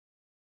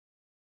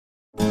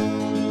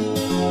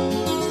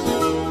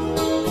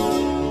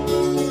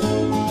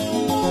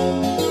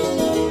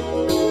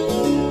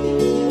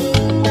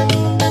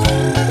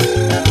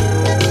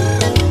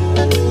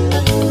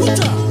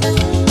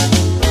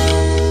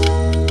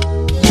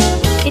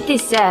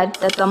is said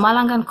that the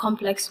Malangan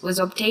complex was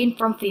obtained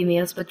from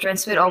females but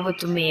transferred over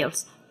to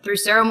males through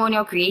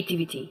ceremonial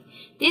creativity.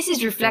 This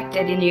is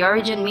reflected in the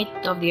origin myth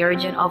of the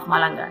origin of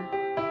Malangan.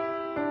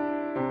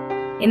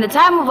 In the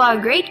time of our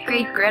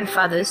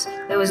great-great-grandfathers,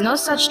 there was no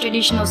such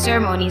traditional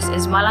ceremonies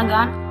as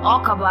Malangan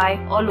or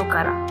Kabay or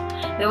Lukara.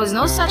 There was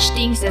no such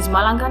things as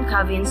Malangan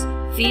carvings,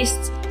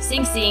 feasts,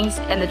 sing-sings,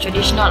 and the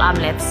traditional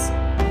amulets.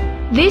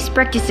 These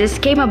practices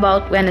came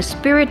about when a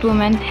spirit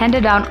woman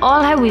handed down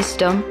all her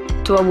wisdom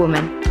to a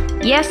woman.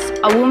 Yes,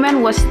 a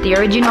woman was the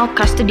original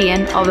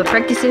custodian of the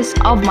practices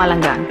of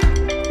Malangan.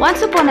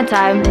 Once upon a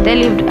time, there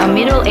lived a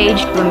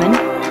middle-aged woman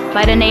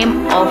by the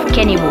name of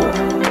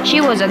Kenibu.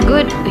 She was a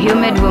good,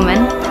 humid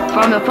woman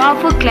from a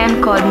powerful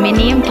clan called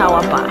Minim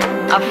Tawapa,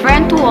 a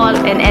friend to all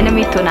and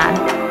enemy to none.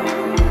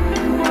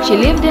 She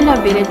lived in a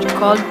village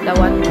called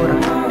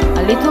Lawatpura,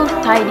 a little,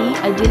 tidy,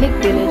 idyllic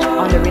village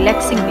on a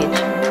relaxing beach.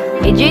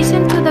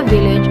 Adjacent to the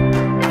village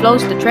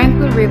flows the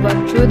tranquil river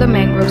through the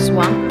mangrove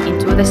swamp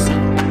into the sea.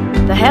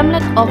 The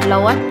hamlet of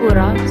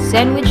Lawatpura,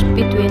 sandwiched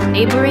between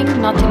neighboring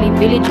northerly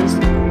villages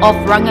of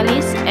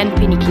Rangalis and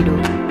Pinikidu,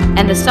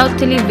 and the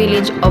southerly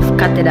village of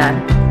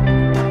Katedan.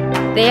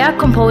 They are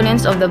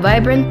components of the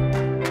vibrant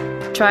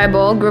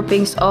tribal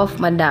groupings of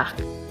Madak.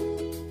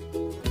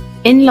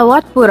 In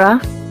Lawatpura,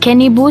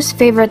 Kenibu's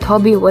favorite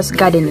hobby was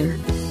gardening.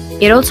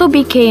 It also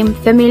became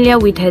familiar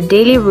with her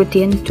daily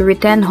routine to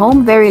return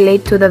home very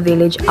late to the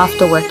village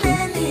after working.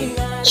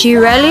 She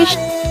relished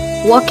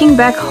walking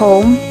back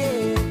home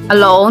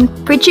alone,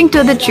 preaching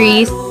to the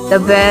trees,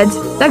 the birds,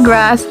 the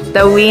grass,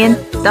 the wind,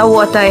 the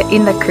water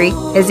in the creek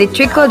as it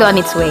trickled on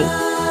its way,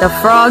 the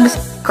frogs,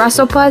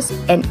 grasshoppers,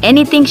 and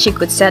anything she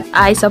could set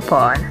eyes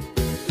upon.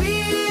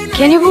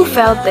 Kenibu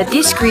felt that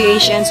these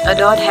creations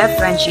adored her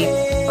friendship,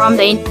 from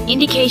the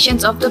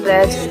indications of the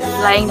birds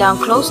flying down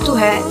close to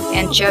her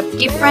and chirped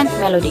different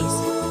melodies.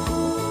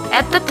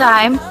 At the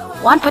time,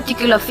 one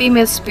particular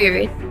female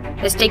spirit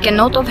has taken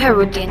note of her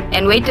routine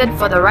and waited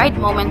for the right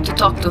moment to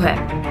talk to her.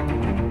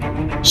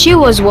 She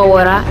was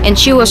Wawara, and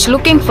she was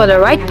looking for the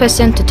right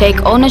person to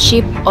take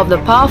ownership of the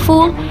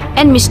powerful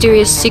and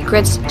mysterious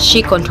secrets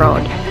she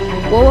controlled.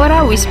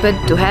 Wawara whispered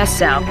to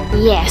herself,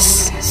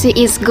 "Yes, she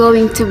is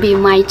going to be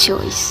my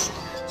choice."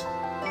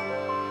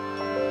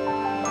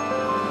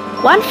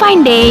 One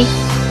fine day,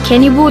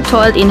 Kenibu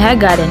toiled in her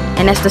garden,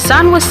 and as the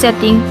sun was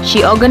setting,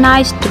 she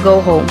organized to go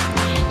home.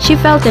 She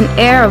felt an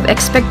air of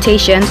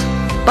expectations,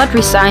 but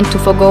resigned to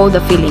forgo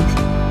the feelings.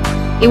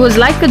 It was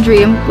like a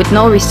dream with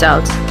no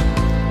results.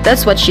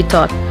 That's what she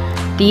thought.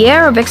 The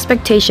air of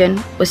expectation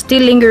was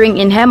still lingering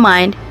in her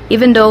mind,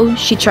 even though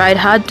she tried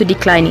hard to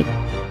decline it.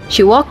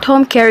 She walked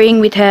home carrying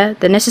with her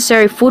the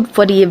necessary food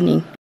for the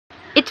evening.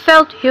 It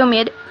felt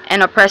humid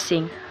and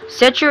oppressing,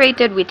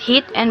 saturated with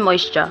heat and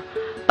moisture.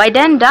 By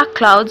then, dark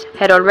clouds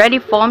had already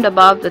formed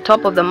above the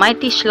top of the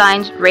mighty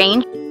Schleins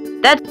range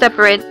that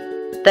separate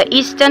the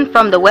eastern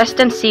from the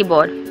western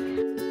seaboard.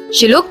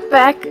 She looked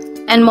back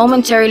and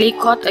momentarily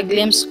caught a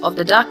glimpse of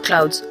the dark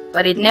clouds,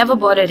 but it never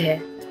bothered her.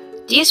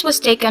 This was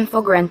taken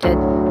for granted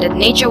that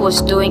nature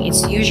was doing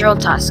its usual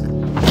task.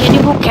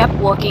 Kenibu kept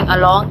walking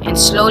along and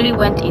slowly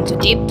went into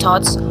deep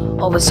thoughts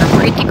over some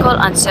critical,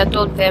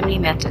 unsettled family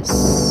matters.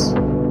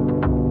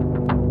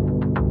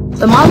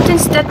 The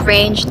mountains that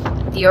ranged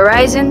the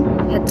horizon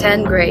had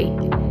turned gray.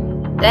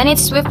 Then it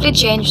swiftly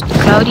changed to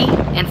cloudy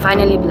and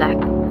finally black.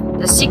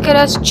 The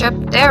cicadas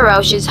chirped their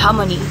raucous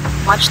harmony,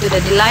 much to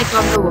the delight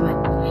of the woman.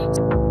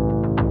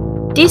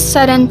 This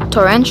sudden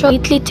torrential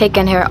completely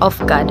taken her off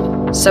guard.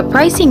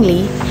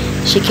 Surprisingly,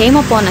 she came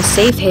upon a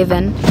safe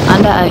haven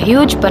under a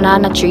huge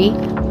banana tree,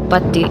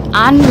 but the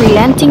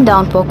unrelenting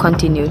downpour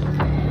continued.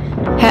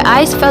 Her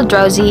eyes felt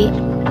drowsy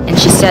and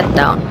she sat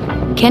down.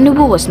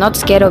 Kenibu was not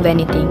scared of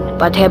anything,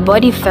 but her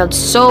body felt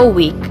so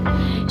weak.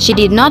 She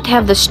did not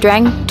have the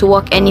strength to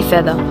walk any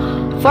further.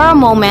 For a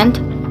moment,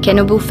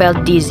 Kenibu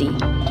felt dizzy.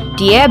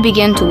 The air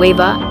began to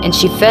waver and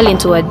she fell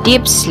into a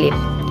deep sleep.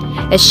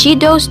 As she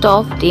dozed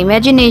off, the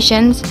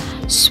imaginations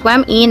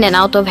swam in and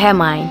out of her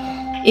mind.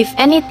 If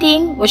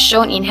anything was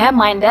shown in her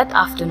mind that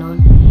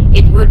afternoon,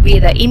 it would be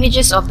the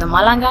images of the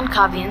Malangan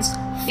carvings,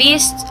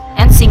 feasts,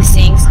 and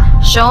sing-sings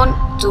shown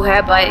to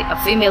her by a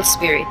female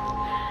spirit.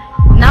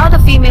 Now the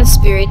female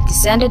spirit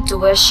descended to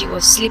where she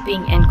was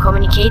sleeping and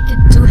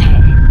communicated to her.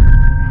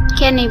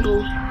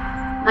 Kenibu,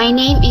 my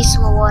name is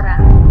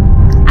Wawara.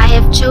 I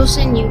have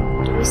chosen you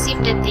to receive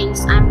the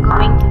things I'm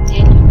going to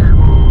tell you now.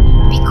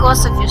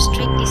 Because of your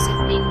strict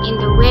discipline in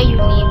the way you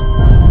live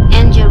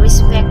and your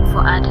respect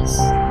for others,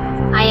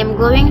 I am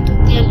going to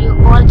tell you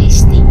all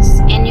these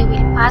things, and you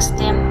will pass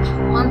them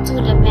on to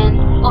the men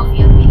of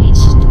your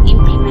village to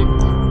implement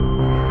them.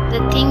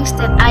 The things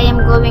that I am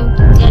going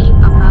to tell you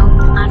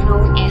about are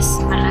known as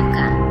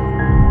Malangan.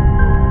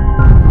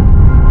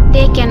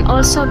 They can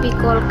also be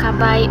called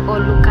Kabay or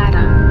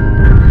Lukara.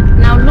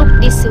 Now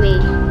look this way.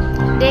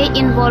 They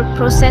involve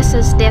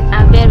processes that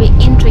are very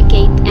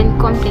intricate and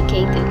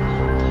complicated.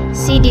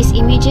 See these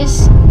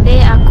images?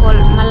 They are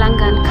called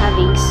Malangan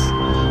carvings.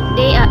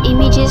 They are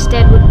images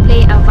that would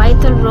play a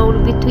vital role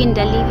between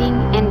the living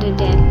and the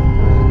dead.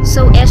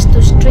 so as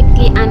to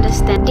strictly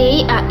understand.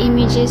 They are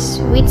images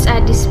which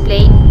are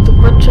displayed to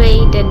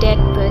portray the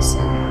dead person.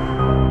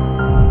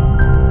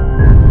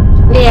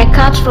 They are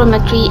cut from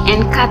a tree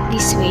and cut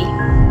this way.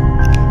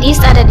 These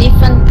are the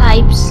different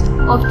types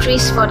of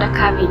trees for the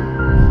carving.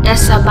 The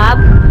sabab,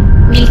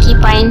 milky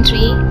pine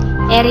tree,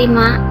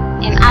 erima,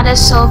 and other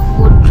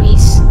softwood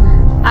trees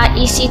are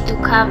easy to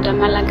carve the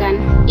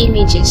Malangan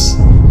images.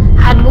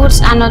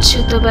 Hardwoods are not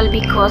suitable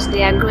because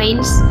their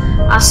grains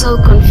are so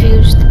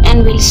confused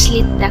and will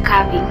slit the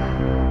carving.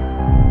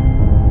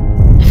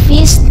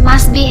 Feast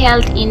must be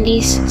held in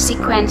these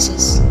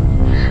sequences.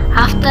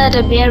 After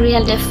the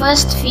burial, the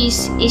first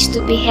feast is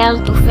to be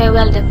held to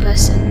farewell the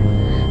person.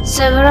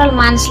 Several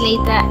months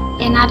later,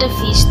 another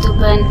feast to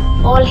burn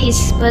all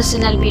his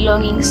personal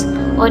belongings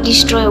or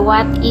destroy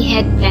what he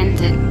had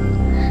planted.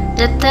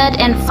 The third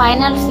and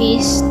final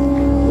feast,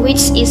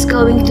 which is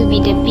going to be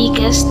the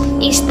biggest,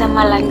 is the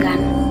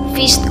Malangan,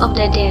 Feast of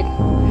the Dead.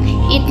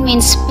 It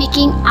means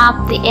picking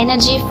up the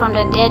energy from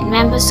the dead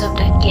members of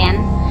the clan,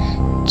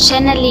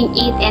 channeling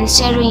it and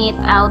sharing it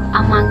out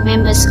among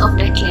members of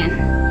the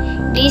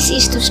clan. This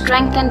is to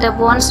strengthen the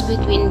bonds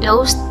between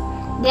those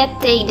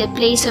that take the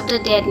place of the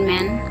dead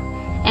man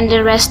and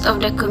the rest of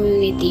the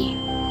community.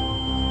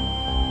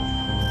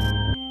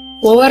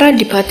 Wawara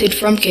departed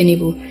from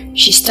Kenibu.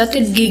 She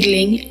started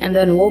giggling and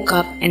then woke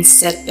up and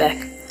sat back.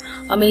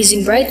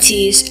 Amazing bright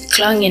tears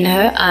clung in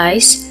her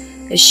eyes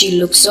as she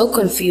looked so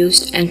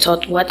confused and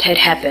thought what had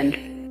happened.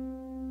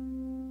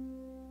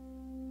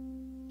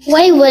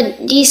 Why were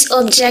these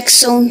objects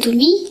shown to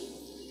me?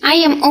 I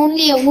am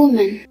only a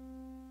woman.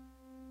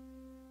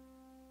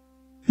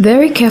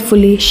 Very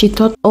carefully, she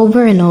thought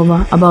over and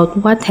over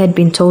about what had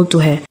been told to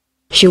her.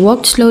 She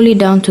walked slowly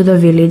down to the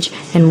village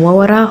and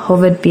Wawara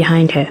hovered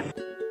behind her.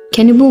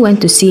 Kenibu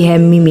went to see her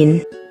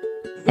Mimin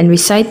and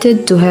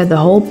recited to her the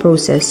whole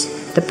process,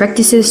 the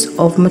practices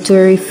of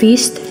mortuary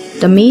feast,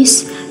 the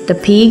maize, the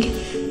pig,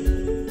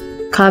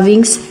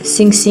 carvings,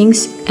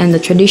 sing-sings, and the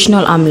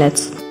traditional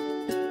amulets.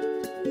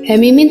 Her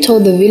Mimin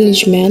told the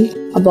village men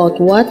about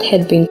what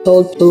had been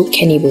told to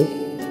Kenibu.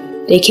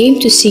 They came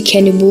to see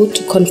Kenibu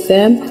to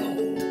confirm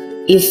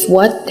if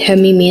what her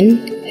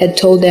Mimin had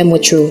told them were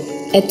true.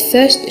 At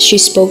first, she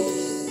spoke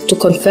to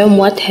confirm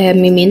what her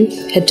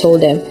Mimin had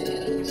told them,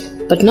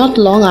 but not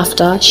long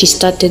after, she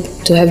started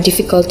to have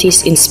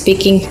difficulties in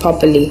speaking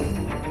properly.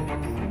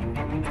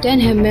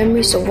 Then her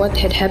memories of what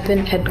had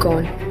happened had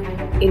gone.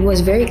 It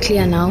was very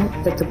clear now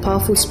that the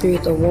powerful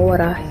spirit of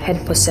Wawara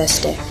had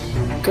possessed her.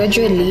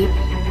 Gradually,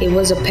 it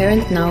was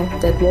apparent now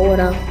that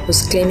Wawara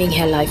was claiming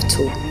her life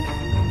too.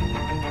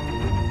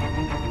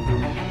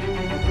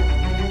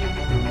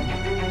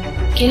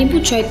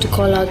 Kenibu tried to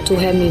call out to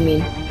her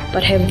Mimin,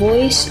 but her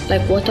voice,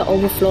 like water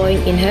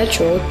overflowing in her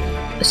throat,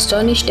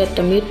 astonished at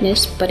the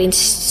muteness, but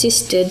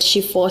insisted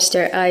she forced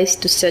her eyes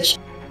to search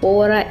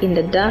Wawara in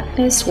the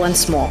darkness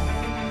once more.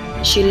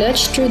 She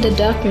lurched through the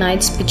dark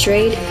nights,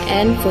 betrayed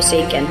and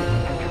forsaken.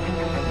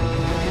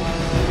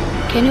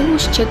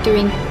 Kenibu's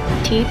chattering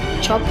teeth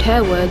chopped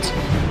her words,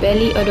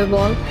 barely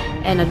audible,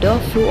 and a door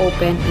flew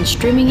open, and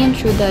streaming in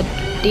through the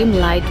dim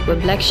light were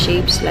black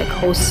shapes like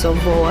hosts of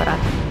Wawara.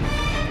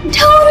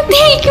 Don't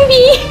take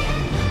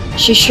me!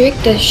 She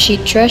shrieked as she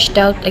thrashed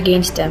out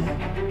against them,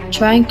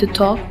 trying to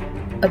talk,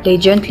 but they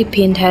gently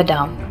pinned her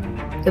down.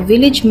 The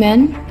village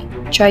men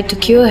tried to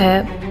cure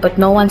her, but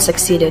no one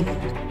succeeded.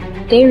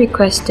 They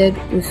requested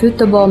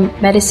refutable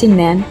medicine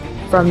men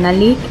from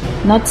Nalik,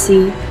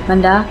 Notsi,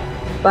 Manda,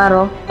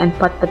 Baro, and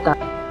Patpata,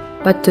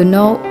 but to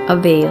no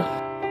avail.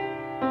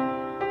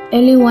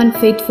 Early one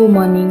fateful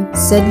morning,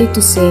 sadly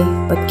to say,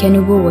 but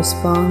Kenibu was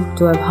found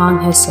to have hung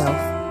herself.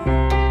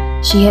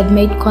 She had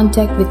made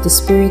contact with the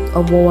spirit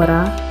of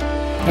Wawara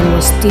and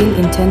was still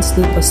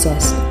intensely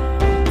possessed.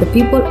 The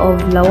people of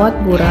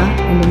Lawatbura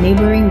and the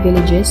neighboring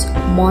villages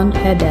mourned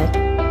her death.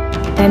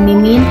 Her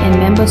Mimin and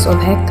members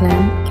of her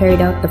clan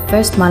carried out the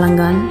first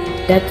Malangan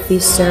death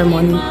feast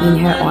ceremony in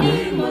her honor.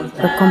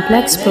 The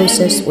complex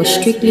process was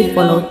strictly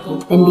followed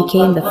and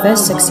became the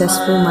first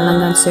successful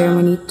Malangan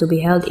ceremony to be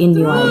held in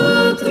New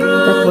Island.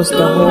 That was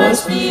the whole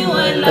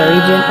the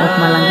region of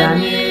Malangan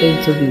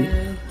came to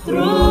be.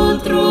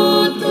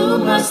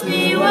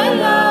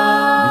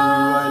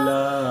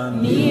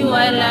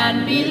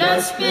 Niwalan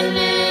bilas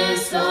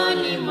pilis